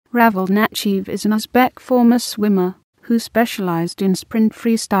Ravil Nachaev is an Uzbek former swimmer who specialized in sprint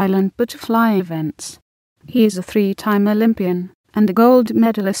freestyle and butterfly events. He is a three-time Olympian and a gold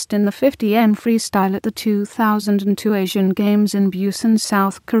medalist in the 50m freestyle at the 2002 Asian Games in Busan,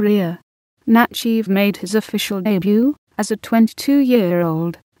 South Korea. Nachaev made his official debut as a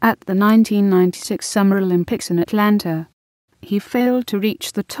 22-year-old at the 1996 Summer Olympics in Atlanta. He failed to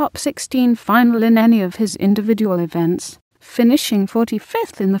reach the top 16 final in any of his individual events, finishing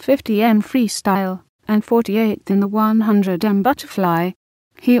 45th in the 50m freestyle and 48th in the 100m butterfly.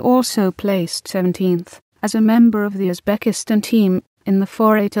 He also placed 17th as a member of the Uzbekistan team in the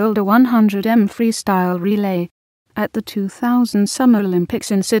 4/8 older 100m freestyle relay. At the 2000 Summer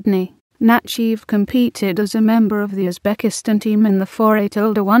Olympics in Sydney, Nachaev competed as a member of the Uzbekistan team in the 4/8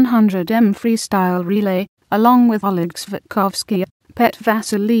 older 100m freestyle relay, along with Oleg Tsvetkovskiy, Petr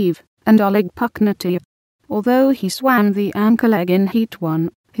Vasiliev, and Oleg Pukhnatiy. Although he swam the anchor leg in Heat 1,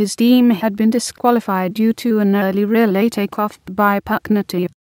 his team had been disqualified due to an early relay takeoff by Pukhnatiy.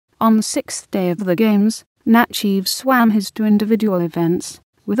 On the sixth day of the Games, Nachaev swam his two individual events,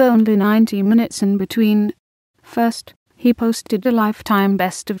 with only 90 minutes in between. First, he posted a lifetime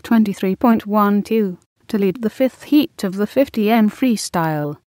best of 23.12 to lead the fifth heat of the 50m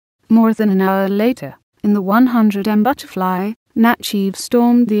freestyle. More than an hour later, in the 100m butterfly, Nachaev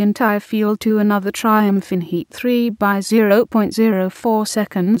stormed the entire field to another triumph in Heat 3 by 0.04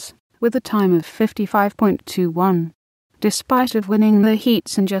 seconds, with a time of 55.21. Despite of winning the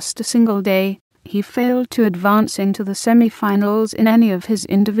heats in just a single day, he failed to advance into the semifinals in any of his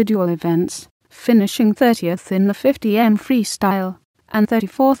individual events, finishing 30th in the 50m freestyle and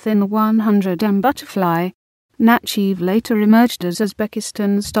 34th in the 100m butterfly. Nachaev later emerged as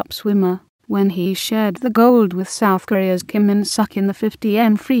Uzbekistan's top swimmer when he shared the gold with South Korea's Kim In-suk in the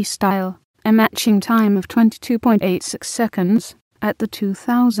 50m freestyle, a matching time of 22.86 seconds, at the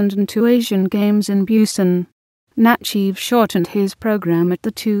 2002 Asian Games in Busan. Nachaev shortened his program at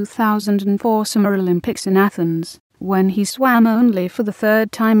the 2004 Summer Olympics in Athens, when he swam only for the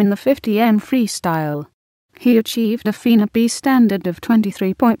third time in the 50m freestyle. He achieved a FINA-B standard of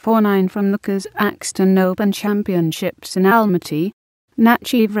 23.49 from the Kazakhstan Open Championships in Almaty.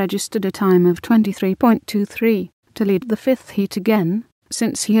 Nachaev registered a time of 23.23 to lead the fifth heat again,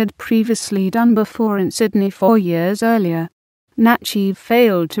 since he had previously done before in Sydney 4 years earlier. Nachaev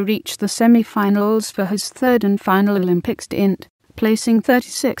failed to reach the semi-finals for his third and final Olympic stint, placing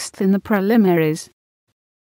 36th in the preliminaries.